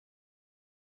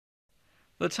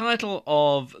The title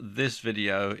of this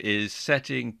video is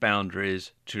Setting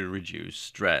Boundaries to Reduce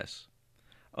Stress.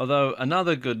 Although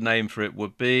another good name for it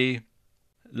would be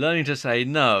Learning to Say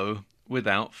No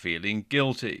Without Feeling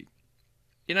Guilty.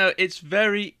 You know, it's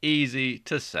very easy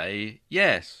to say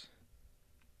yes.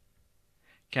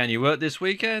 Can you work this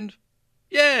weekend?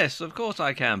 Yes, of course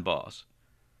I can, boss.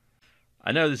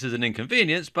 I know this is an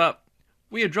inconvenience, but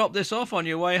will you drop this off on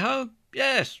your way home?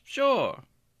 Yes, sure.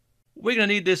 We're going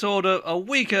to need this order a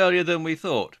week earlier than we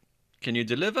thought. Can you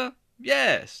deliver?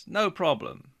 Yes, no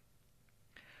problem.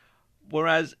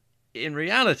 Whereas in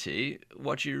reality,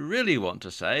 what you really want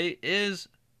to say is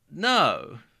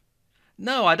no.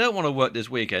 No, I don't want to work this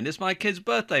weekend. It's my kid's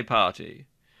birthday party.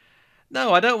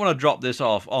 No, I don't want to drop this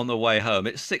off on the way home.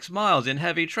 It's 6 miles in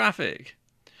heavy traffic.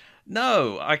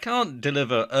 No, I can't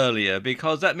deliver earlier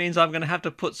because that means I'm going to have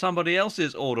to put somebody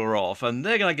else's order off and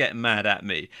they're going to get mad at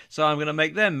me. So I'm going to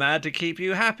make them mad to keep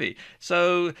you happy.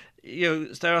 So,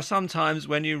 there are some times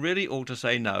when you really ought to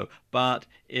say no, but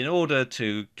in order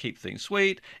to keep things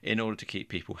sweet, in order to keep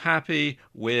people happy,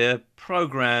 we're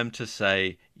programmed to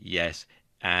say yes.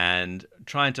 And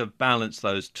trying to balance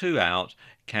those two out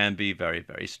can be very,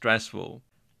 very stressful.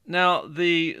 Now,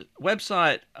 the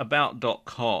website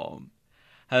about.com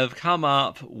have come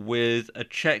up with a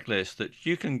checklist that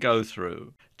you can go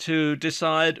through to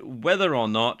decide whether or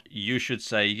not you should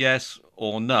say yes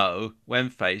or no when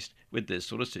faced with this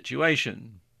sort of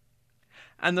situation.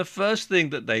 And the first thing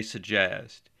that they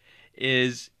suggest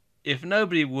is, if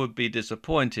nobody would be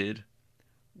disappointed,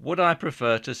 would I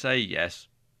prefer to say yes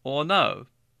or no?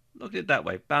 Look at it that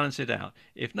way, balance it out.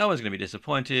 If no one's going to be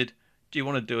disappointed, do you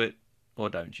want to do it or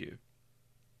don't you?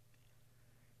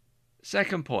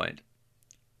 Second point,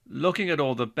 looking at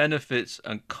all the benefits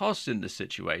and costs in the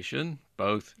situation,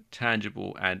 both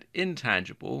tangible and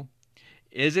intangible,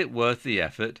 is it worth the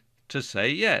effort to say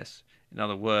yes? In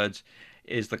other words,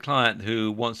 is the client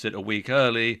who wants it a week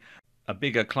early a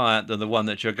bigger client than the one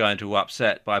that you're going to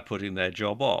upset by putting their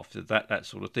job off? That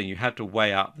sort of thing. You have to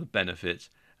weigh up the benefits,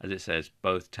 as it says,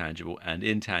 both tangible and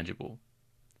intangible.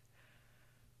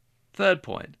 Third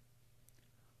point,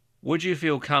 would you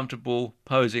feel comfortable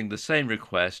posing the same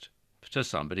request to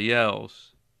somebody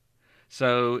else?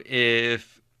 So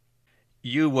if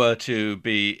you were to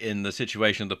be in the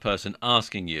situation of the person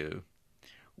asking you,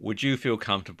 would you feel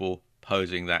comfortable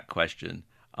posing that question,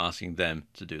 asking them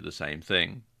to do the same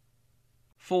thing?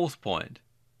 Fourth point,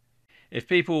 if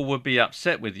people would be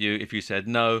upset with you if you said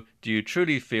no, do you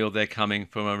truly feel they're coming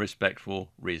from a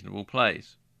respectful, reasonable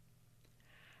place?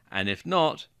 And if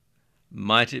not,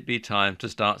 might it be time to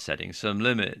start setting some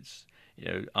limits?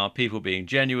 Are people being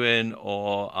genuine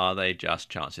or are they just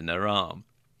chancing their arm?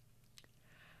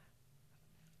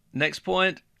 Next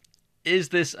point, is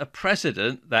this a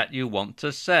precedent that you want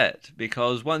to set?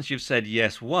 Because once you've said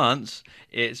yes once,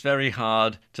 it's very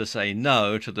hard to say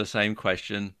no to the same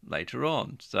question later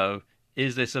on. So,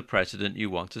 is this a precedent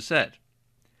you want to set?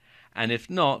 And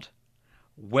if not,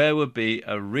 where would be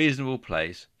a reasonable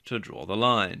place to draw the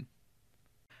line?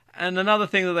 And another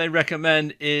thing that they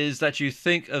recommend is that you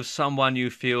think of someone you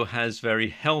feel has very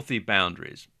healthy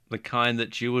boundaries, the kind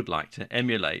that you would like to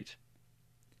emulate.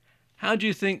 How do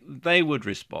you think they would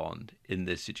respond in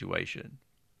this situation?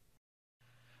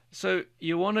 So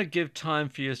you want to give time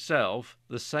for yourself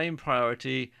the same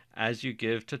priority as you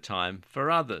give to time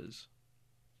for others.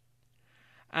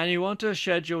 And you want to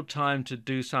schedule time to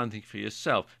do something for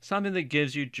yourself, something that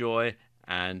gives you joy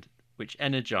and which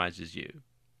energizes you.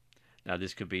 Now,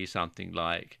 this could be something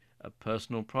like a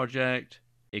personal project,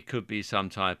 it could be some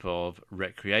type of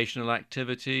recreational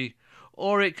activity,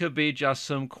 or it could be just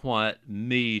some quiet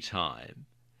me time.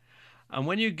 And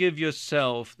when you give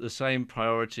yourself the same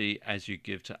priority as you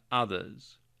give to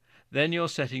others, then you're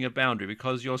setting a boundary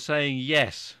because you're saying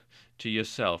yes to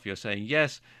yourself. You're saying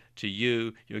yes to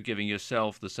you, you're giving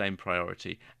yourself the same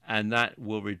priority, and that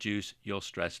will reduce your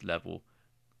stress level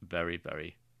very,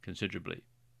 very considerably.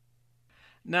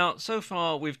 Now, so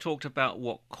far we've talked about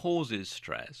what causes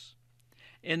stress.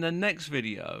 In the next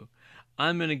video,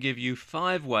 I'm going to give you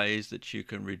 5 ways that you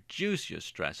can reduce your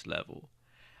stress level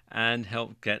and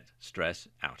help get stress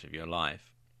out of your life.